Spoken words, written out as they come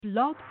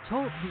Blog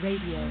Talk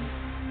Radio.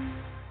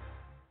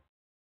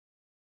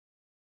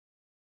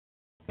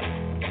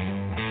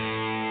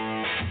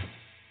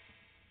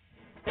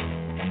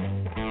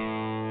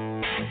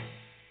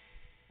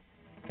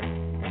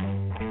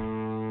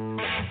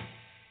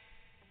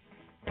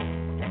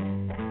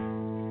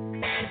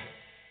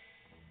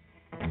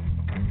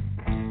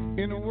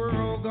 In a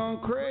world gone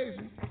crazy,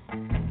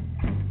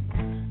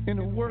 in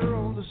a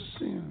world of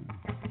sin,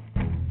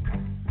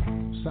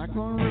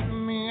 cyclone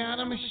ripping me out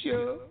of my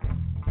shirt,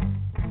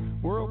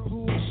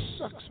 whirlpool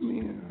sucks me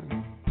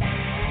in,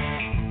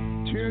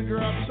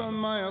 teardrops on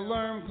my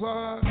alarm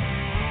clock,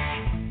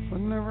 but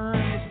never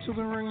ends till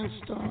the ringing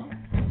stops.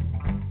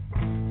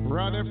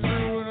 Rotted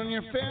fruit on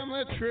your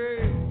family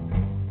tree,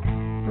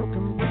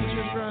 broken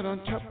branches right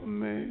on top of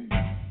me.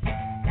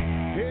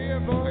 Hear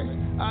your voice,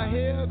 I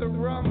hear the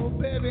rumble,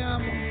 baby,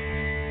 I'm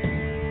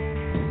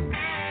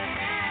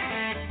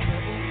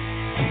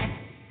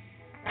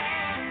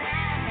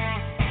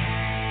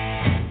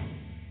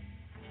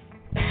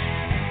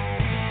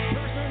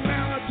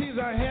personalities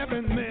I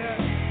haven't met.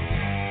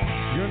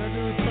 Gonna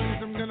do things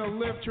I'm gonna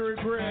live to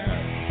regret.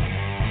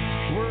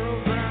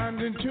 World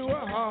grind into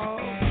a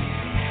halt.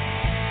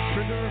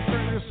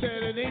 Trigger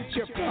said it ain't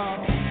your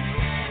fault.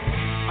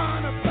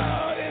 On a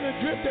boat in a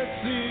drift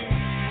at sea.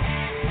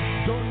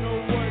 Don't know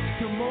what's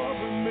come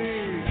over me.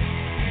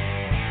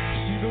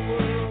 See the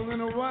world in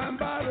a wine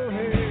bottle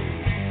haze.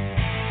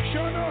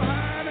 Sure know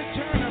how to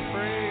turn a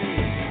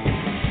phrase.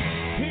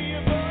 Hear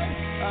your voice,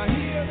 I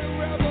hear the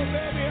rebel,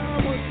 baby,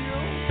 I'm with you.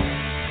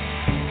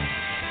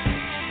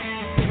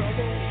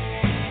 Trouble,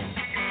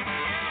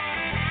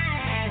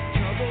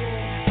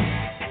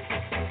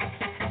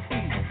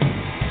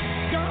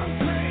 gone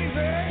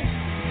crazy.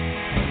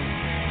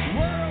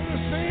 World of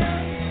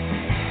sin.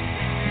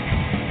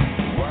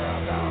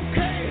 World gone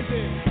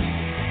crazy.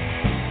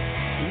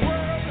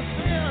 World of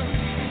sin.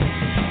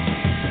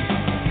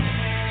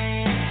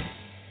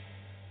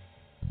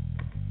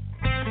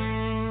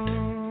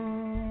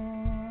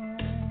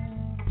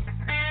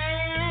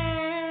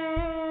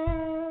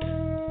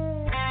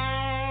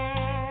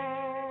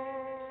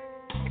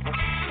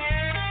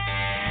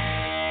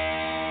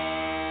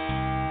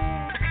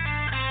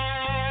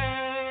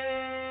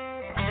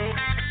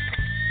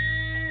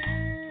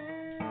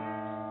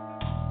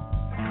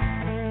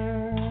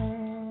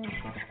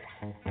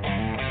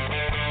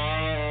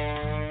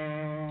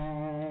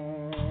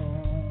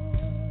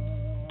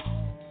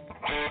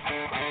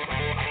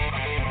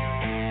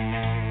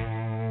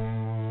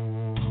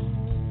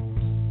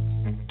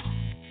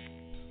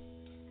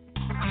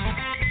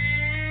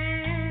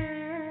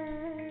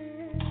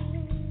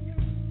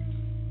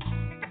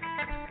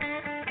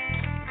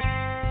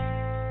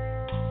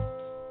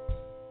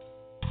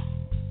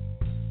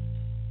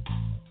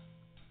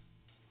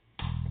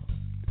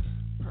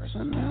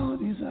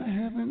 Personalities I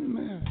haven't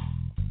met.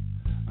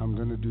 I'm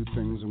gonna do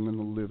things I'm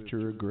gonna live to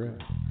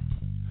regret.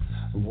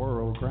 The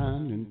world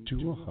grinding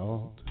to a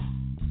halt.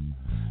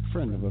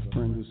 Friend of a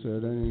friend who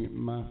said it ain't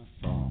my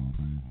fault.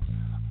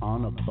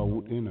 On a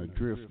boat in a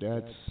drift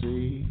at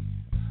sea.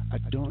 I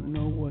don't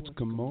know what's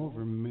come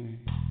over me.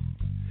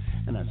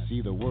 And I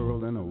see the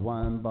world in a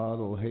wine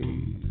bottle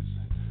haze.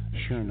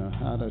 Sure know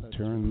how to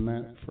turn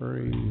that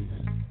phrase.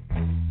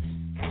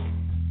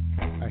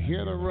 I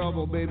hear the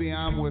rubble, baby,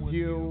 I'm with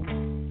you.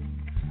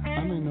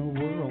 I'm in a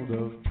world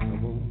of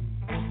trouble.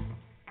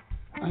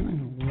 I'm in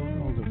a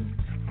world of trouble.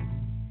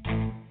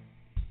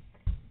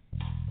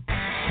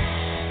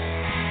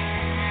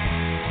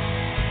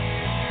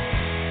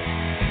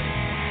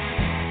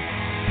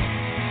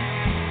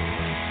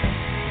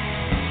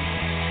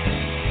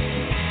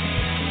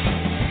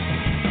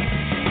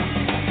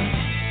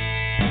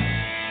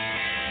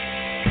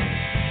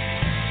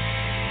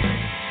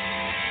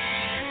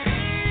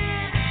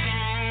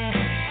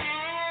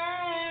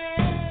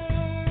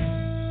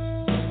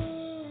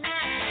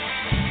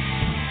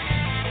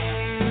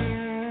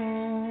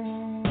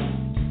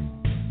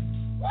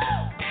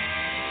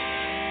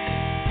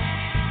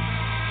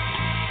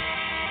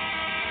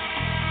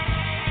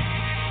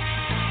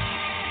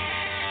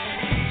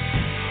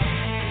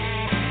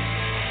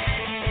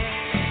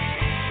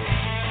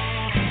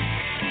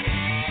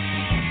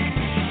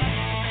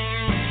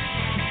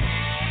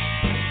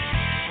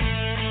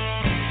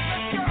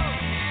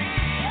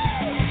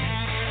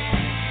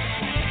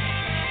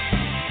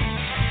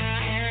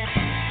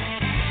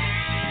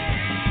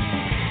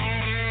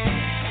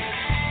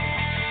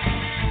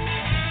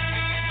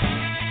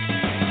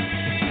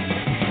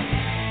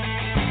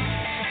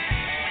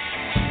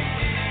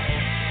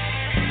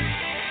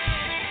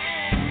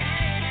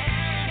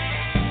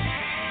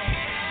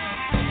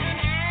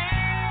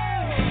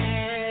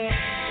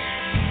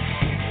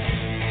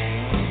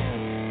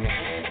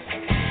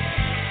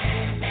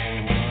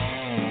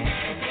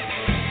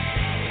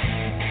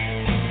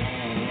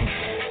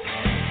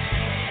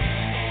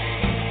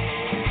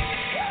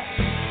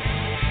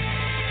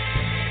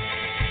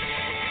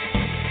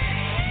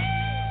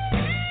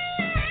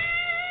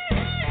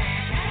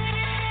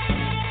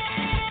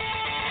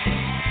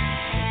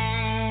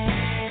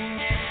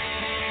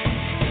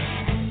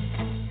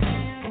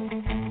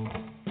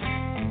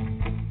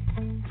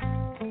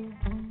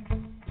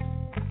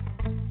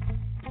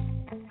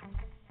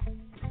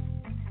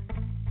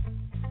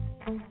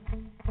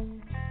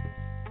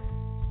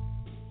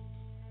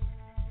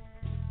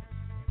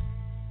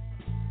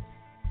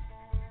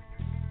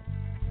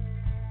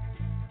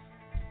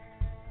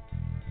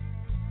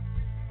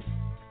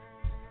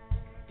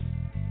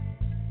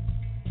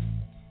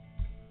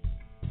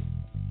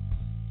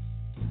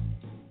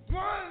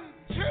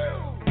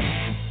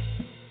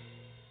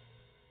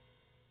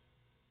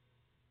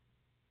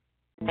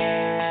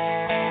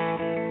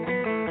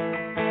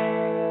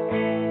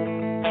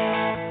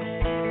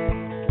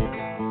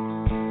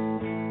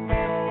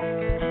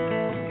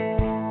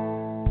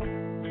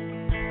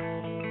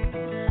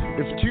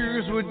 If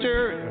tears were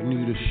dirt, I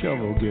need a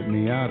shovel, get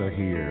me out of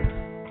here.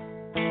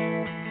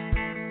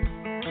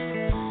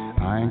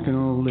 I ain't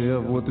gonna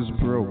live with this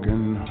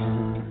broken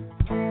heart.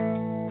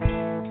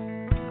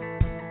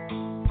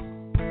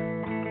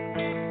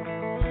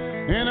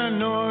 And I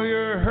know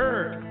your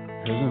hurt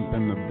hasn't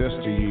been the best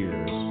of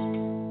years.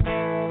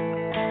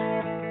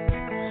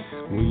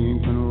 We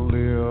ain't gonna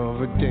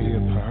live a day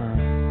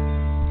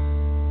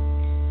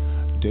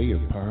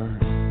apart.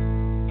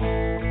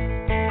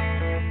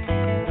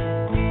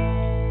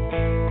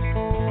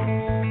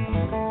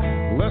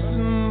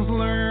 Lessons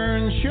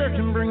learned sure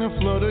can bring a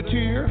flood of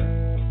tears.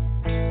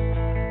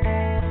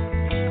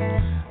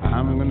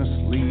 I'm gonna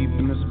sleep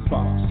in this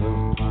box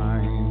of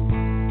pine.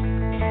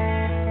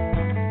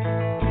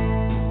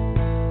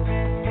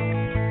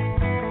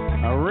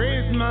 I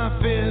raised my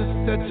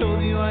fist, I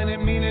told you I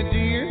didn't mean it,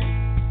 dear.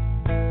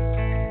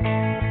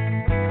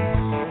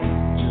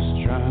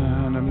 Just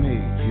trying to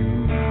make you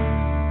mine.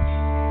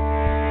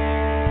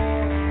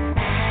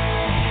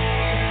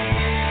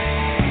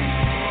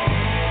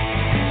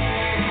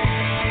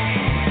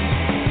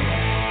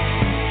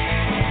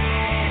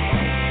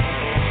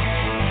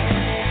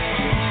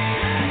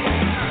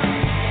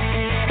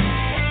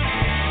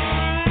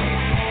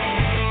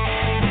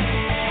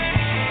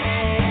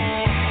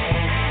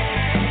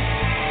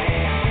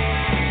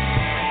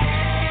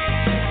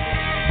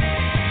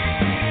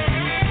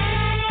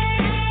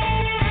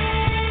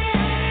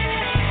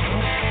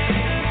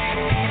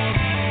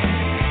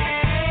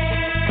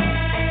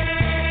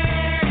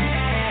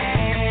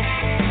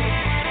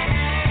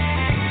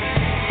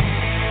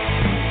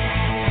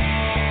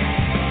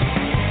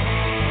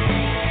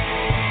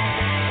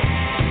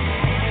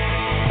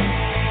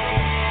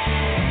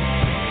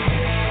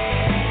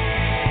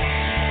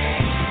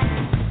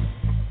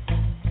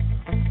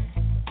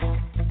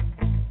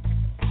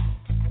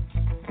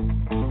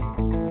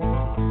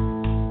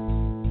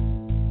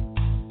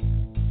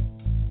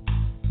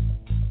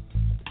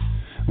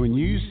 When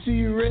you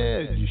see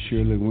red, you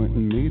surely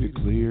wanting me to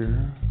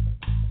clear.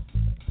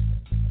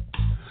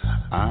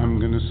 I'm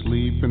gonna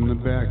sleep in the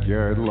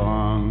backyard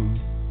lawn.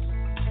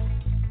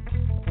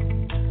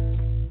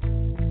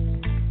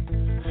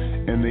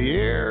 And the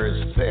air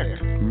is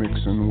thick,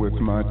 mixing with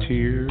my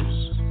tears.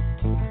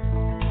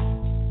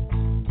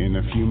 In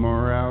a few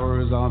more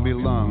hours, I'll be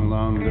long,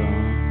 long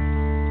gone.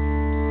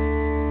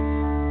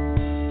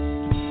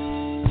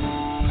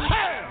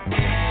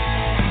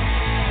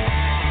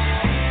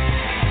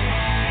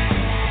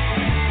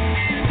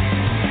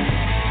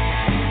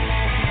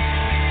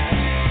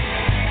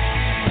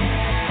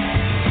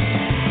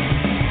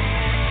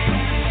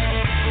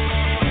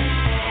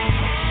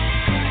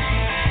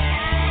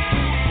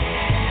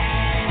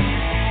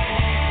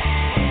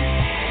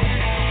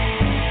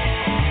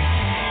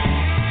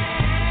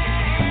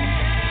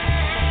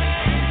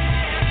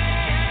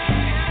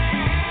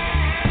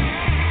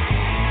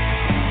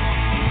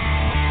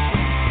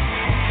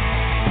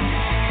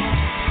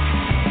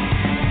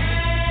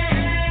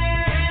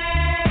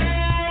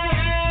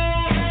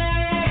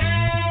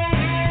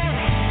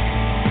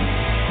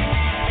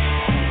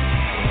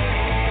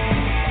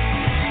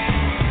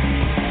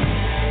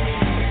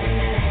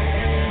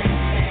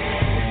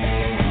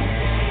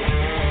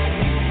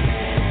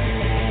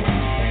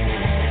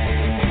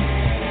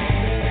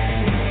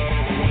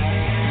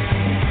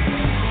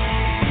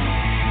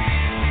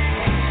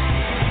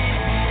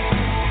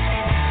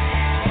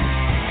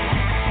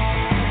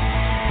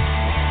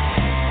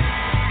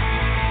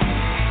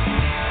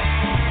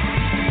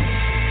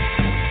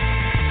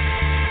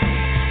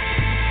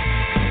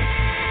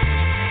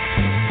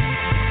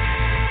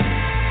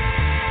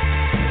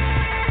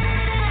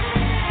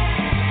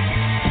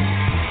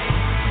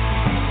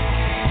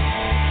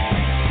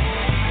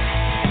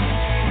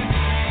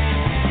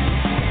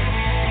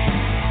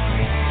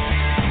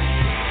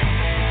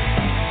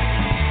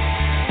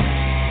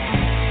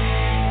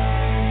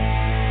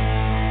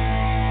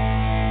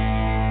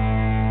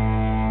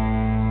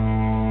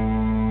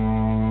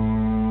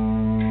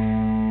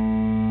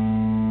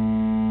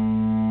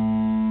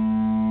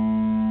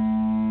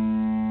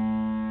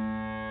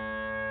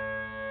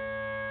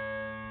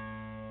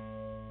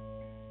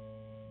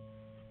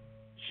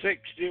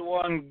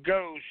 '61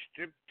 Ghost,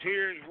 if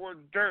tears were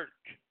dirt,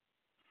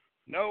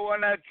 no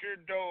one at your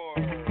door.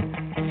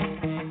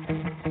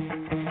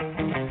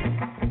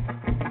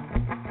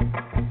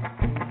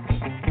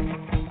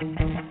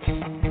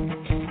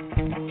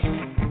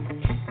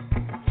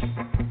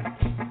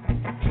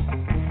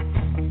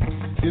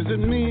 Is it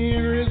me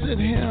or is it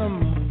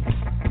him?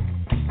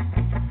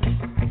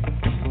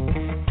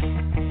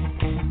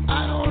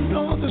 I don't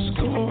know the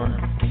score.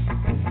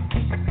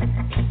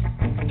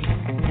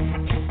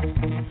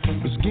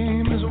 This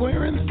game is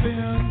wearing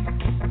thin.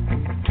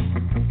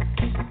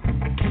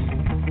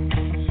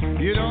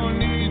 You don't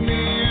need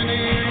me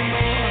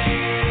anymore.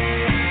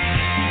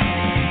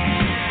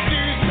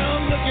 There's no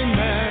looking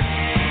back.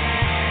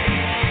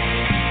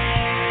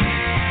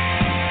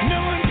 No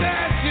one's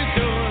at your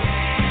door.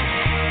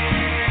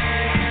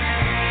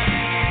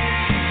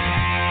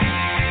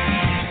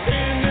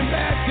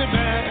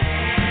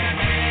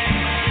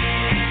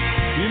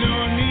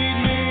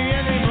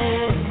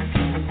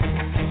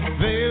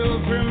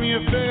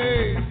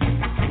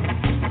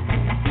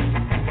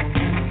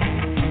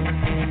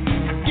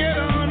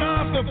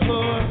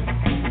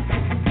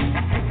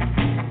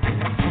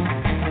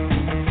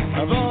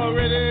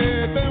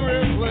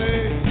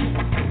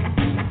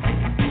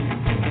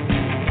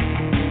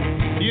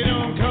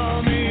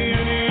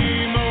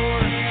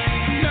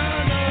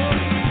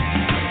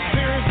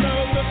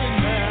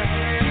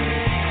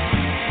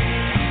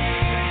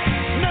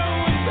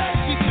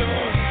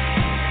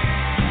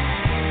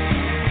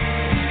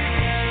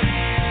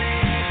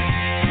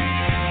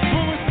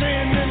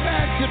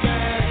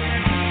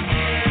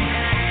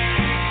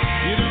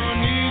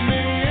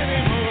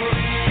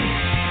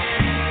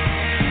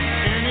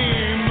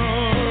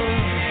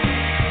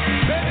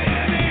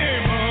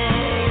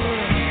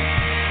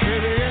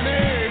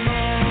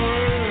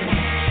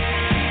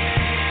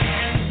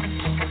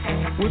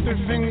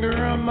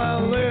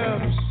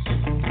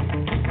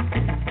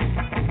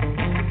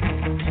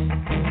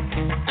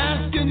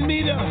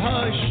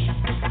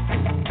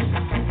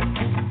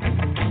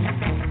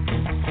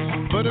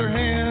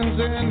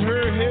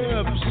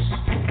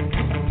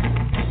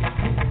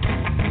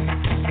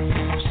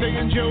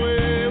 saying,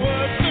 Joey,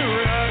 what's the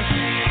rush?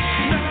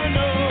 Now I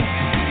know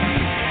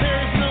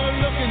there's no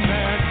looking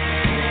back.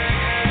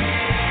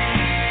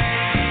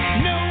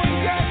 No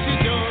one's at your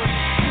door.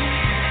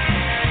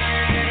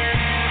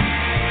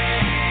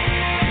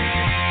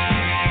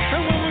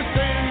 And when we're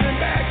standing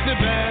back to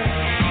back,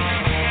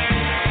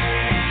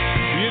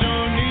 you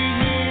don't need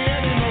me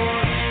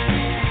anymore.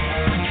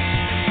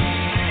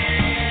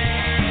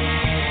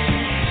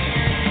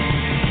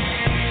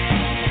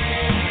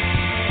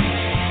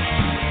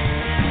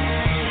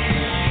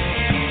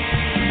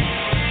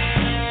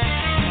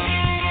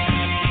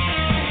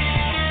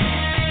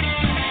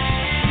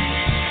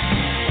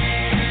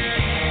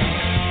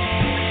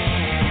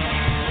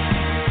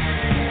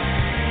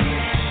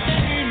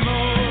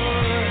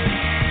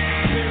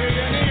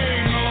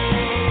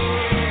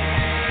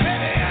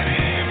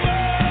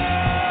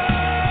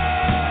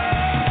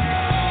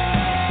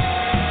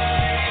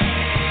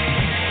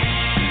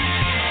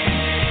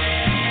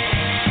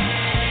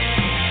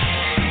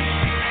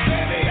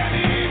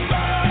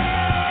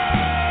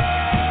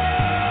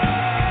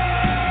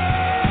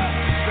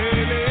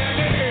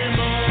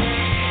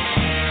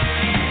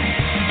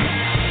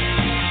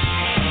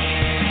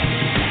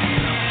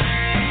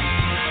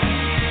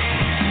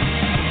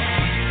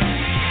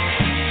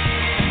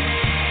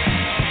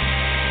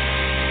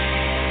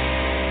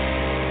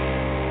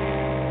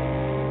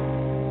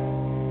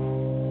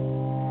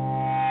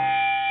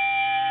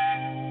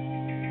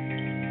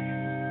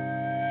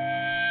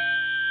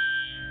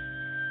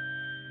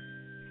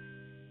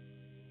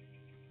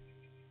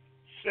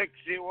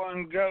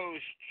 '61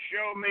 Ghost,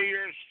 show me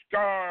your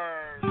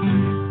scars.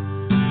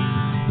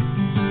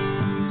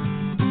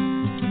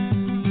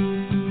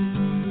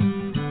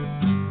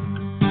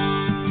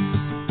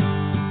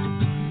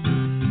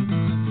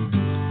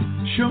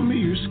 Show me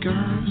your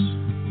scars.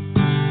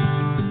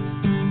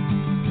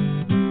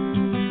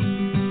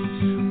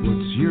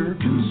 What's your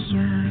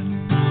concern?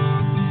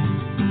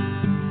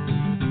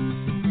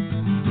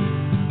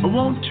 I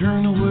won't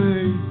turn away.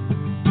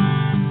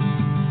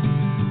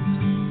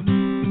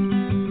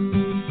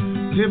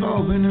 They've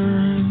all been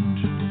earned.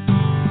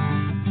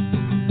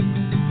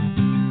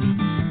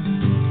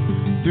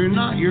 They're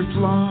not your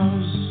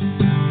flaws.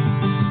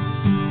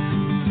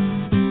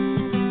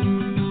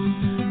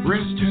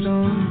 Rest head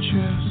on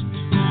chest.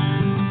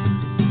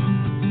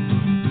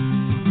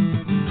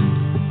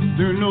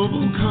 Their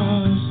noble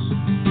cause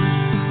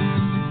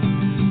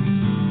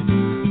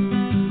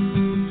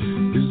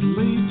is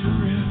laid to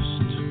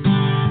rest.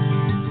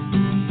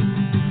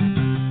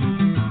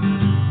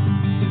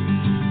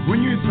 When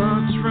your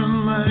thoughts run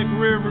like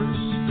rivers,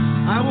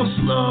 I will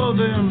slow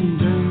them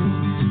down.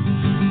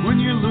 When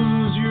you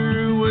lose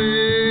your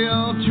way,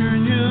 I'll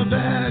turn you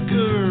back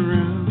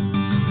around.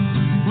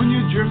 When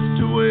you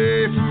drift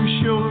away from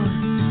shore,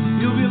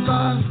 you'll be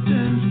lost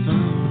and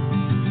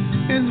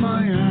found in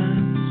my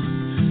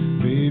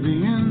arms,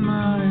 baby, in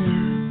my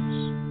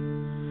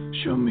arms.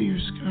 Show me your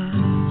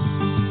scars.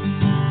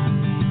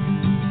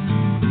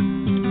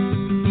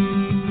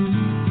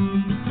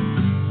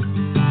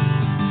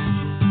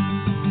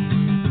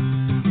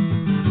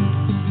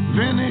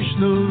 Vanish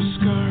those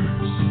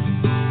scars.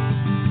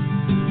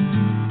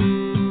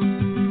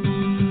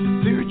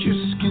 They're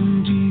just skin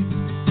deep.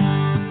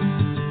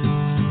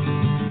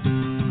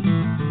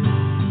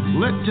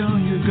 Let down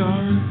your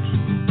guard.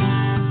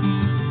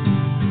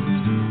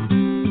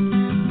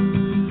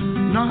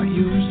 Not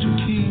yours to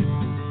keep.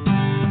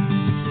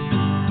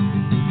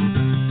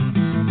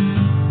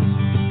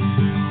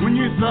 When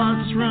your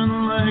thoughts run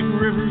like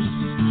rivers,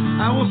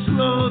 I will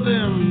slow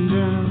them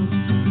down.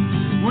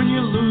 When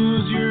you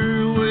lose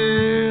your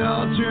way,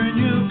 I'll turn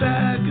you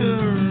back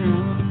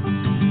around.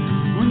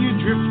 When you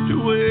drift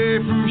away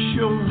from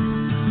shore,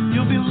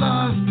 you'll be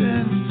lost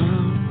and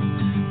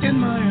found in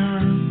my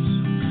arms,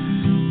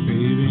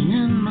 baby,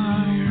 in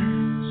my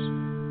arms.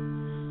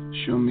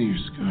 Show me your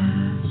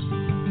scars.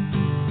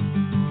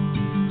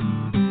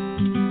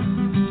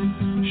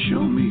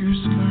 Show me your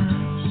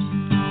scars.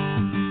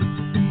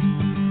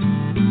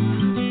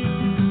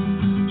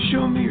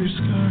 Show me your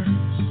scars.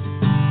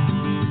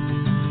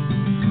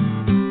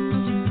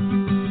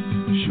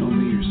 Show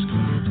me your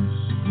scars.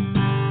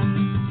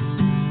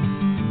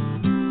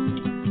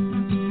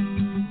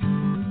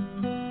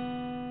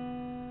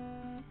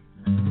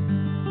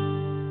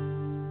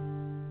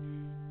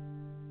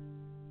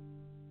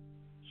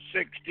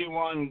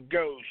 '61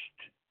 Ghost,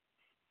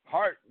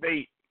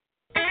 Heartbeat.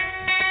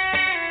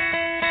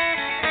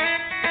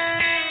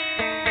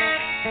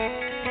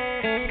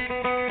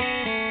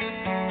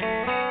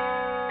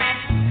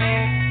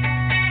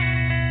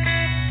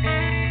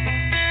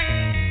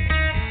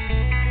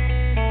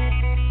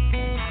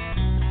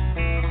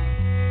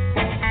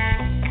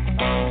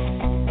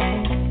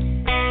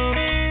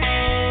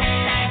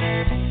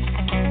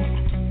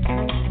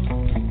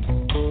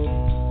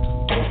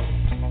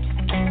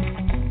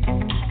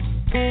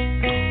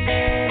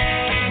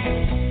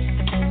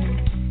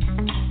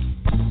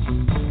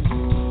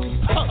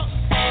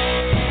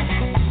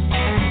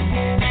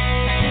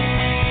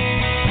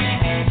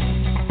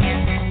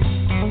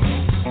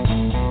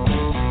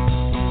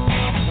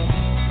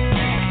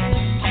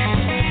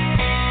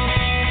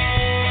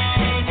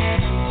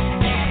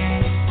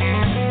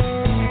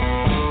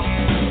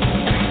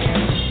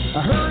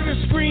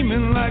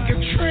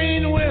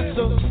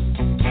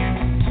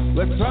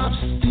 Let's off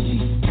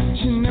speed,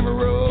 she never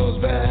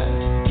rolls back.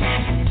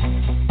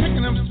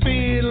 Picking up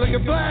speed like a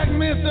black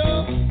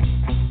missile.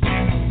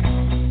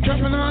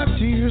 Dropping my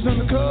tears on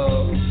the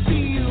cold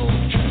steel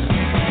track.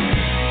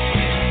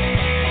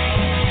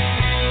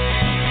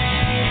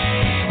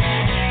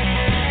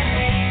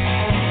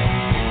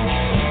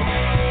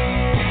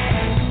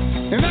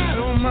 And I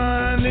don't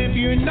mind if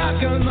you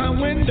knock on my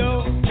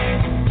window.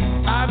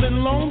 I've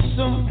been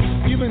lonesome,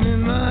 you've been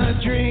in my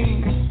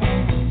dreams.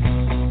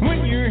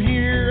 When you're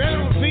here, I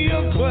don't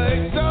feel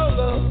quite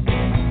solo.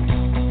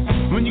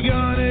 When you're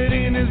gone, it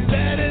ain't as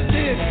bad as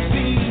it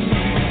seems.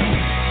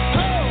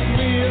 Hold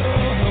me,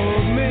 oh,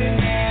 hold me.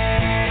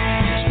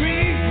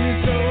 Squeeze me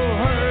so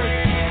hard,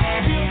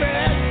 feel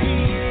that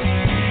beat.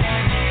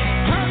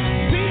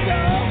 Heartbeat,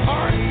 oh,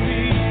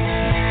 heartbeat.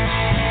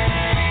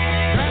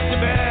 Back to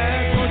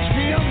back, won't you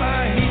feel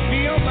my heat,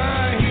 feel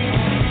my heat.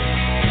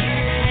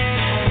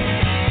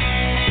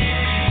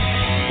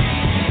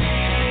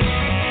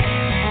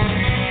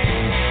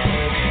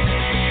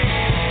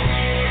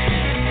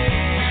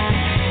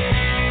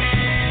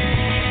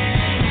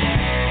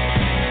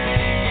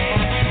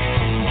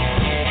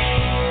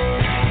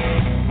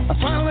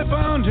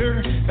 Found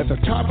her at the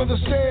top of the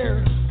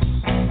stairs.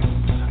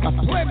 I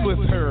pled with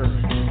her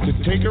to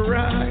take a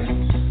ride.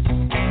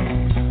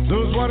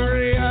 Those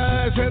watery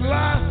eyes had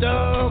lost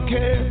all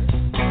care.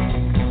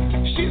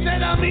 She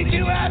said, I'll meet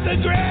you at the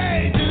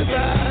great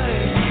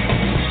divide.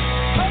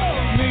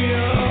 Hold me,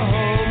 oh,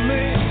 hold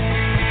me.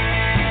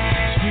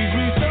 Squeeze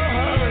me so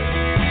hard,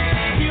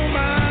 feel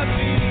my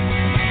beat.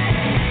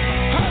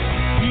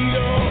 Heartbeat,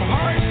 oh,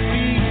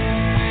 heartbeat.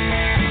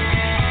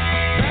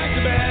 Back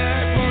to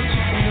back, won't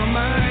you feel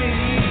my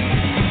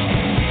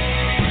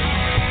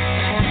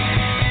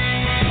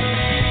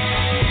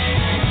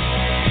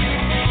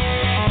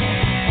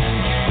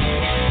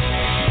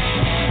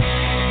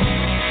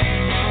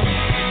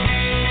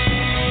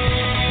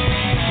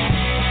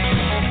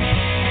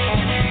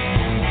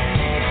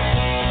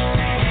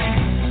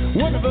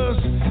one of us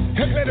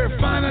had better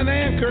find an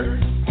anchor.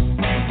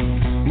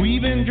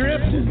 We've been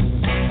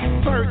drifting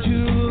far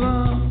too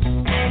long.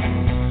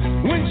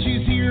 When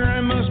she's here,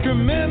 I must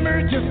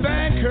remember to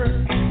thank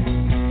her.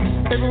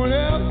 Everyone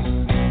else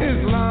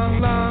is long,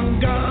 long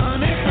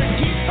gone. If we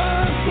keep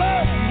on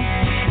floating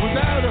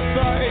without a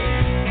fight,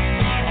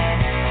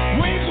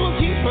 waves will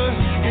keep us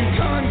in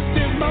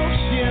constant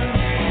motion.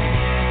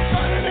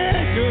 Find an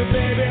anchor,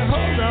 baby,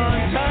 hold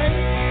on tight.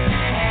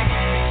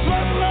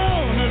 Float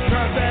alone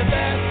across that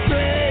vast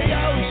gray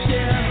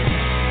ocean.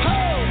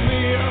 Hold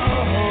me,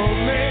 oh, hold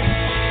me.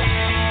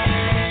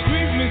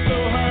 Squeeze me so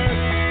hard,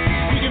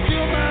 you can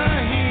feel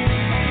my heat.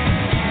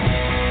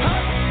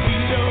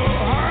 Heartbeat, oh,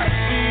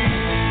 heartbeat.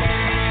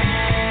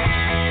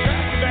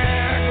 Back to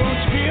back, won't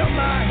you feel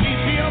my heat,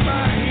 feel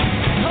my heat.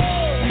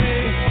 Hold me,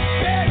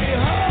 baby,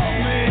 hold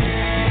me.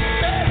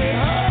 Baby,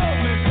 hold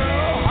me so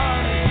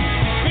hard.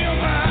 Feel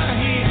my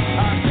heat.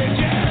 I said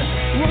just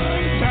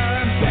one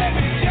time,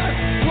 baby, just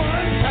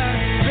one time.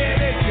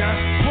 Baby,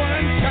 just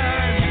one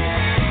time.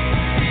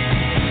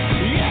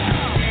 Yeah.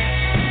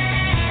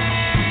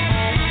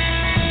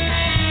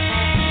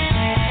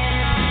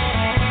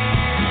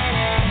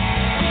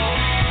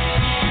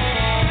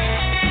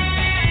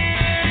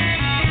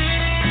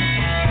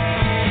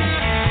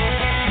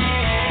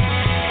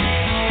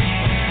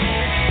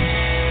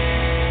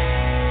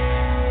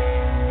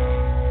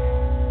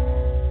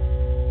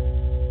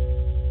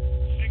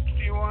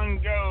 '61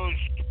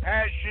 Ghost,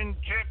 Passion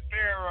Tip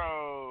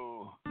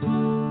Arrow.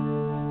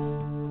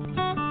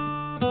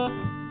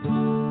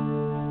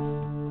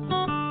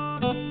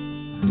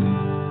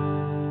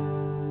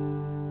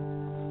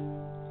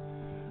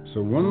 So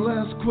one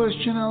last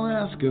question I'll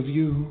ask of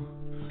you.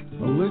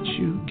 I'll let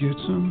you get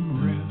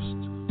some rest.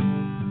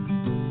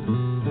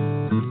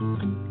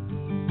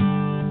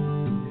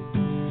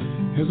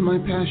 Has my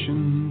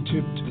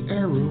passion-tipped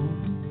arrow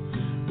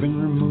been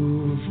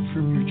removed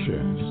from your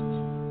chest?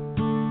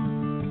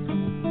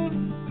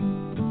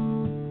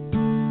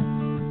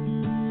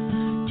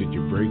 Did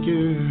you break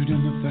it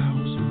in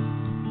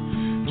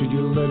 1,000? Did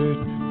you let it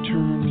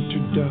turn to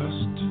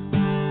dust?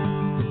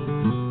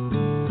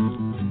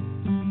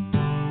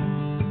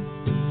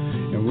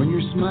 And when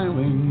you're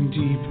smiling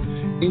deep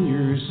in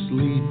your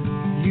sleep,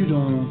 you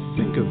don't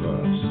think of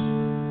us.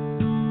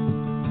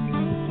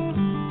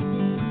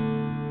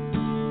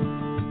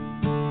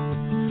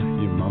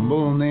 You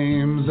mumble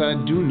names I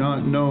do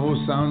not know,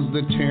 sounds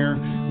that tear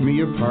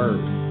me apart.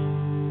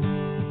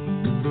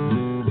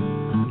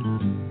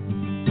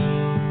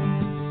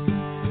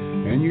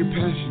 And your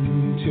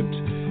passion-tipped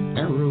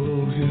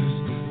arrow has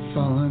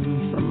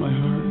fallen from my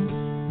heart.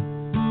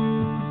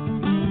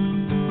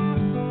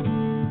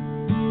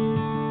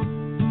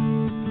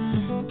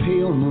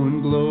 Pale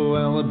moon glow,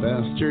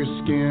 alabaster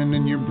skin,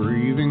 and your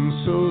breathing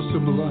so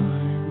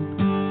sublime.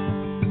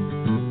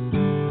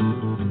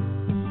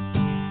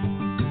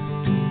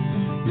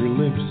 Your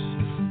lips,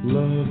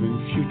 love, and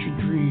future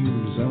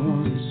dreams I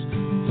once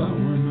thought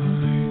were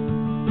mine.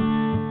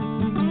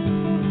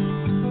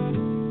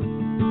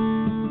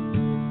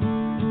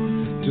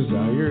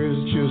 Desires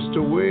is just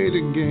a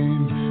waiting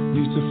game,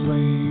 needs a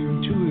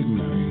flame to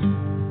ignite.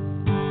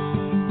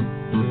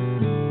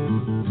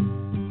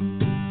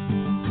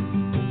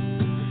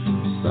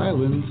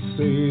 Silence,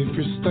 save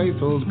your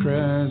stifled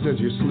cries as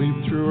you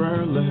sleep through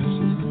our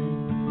last night.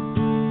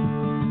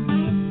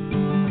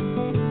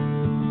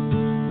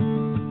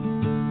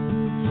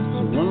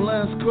 So one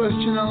last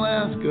question I'll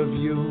ask of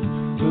you,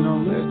 then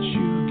I'll let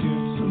you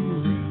get some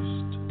rest.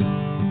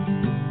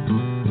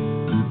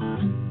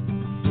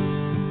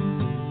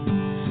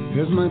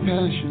 Has my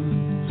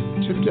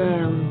passion, tipped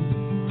arrow,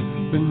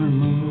 been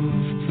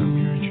removed from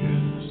your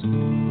chest?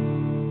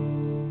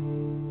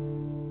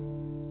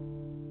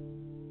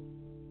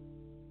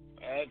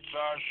 That's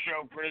our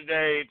show for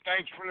today.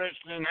 Thanks for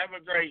listening. Have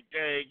a great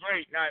day,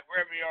 great night,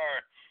 wherever you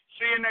are.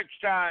 See you next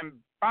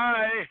time.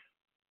 Bye.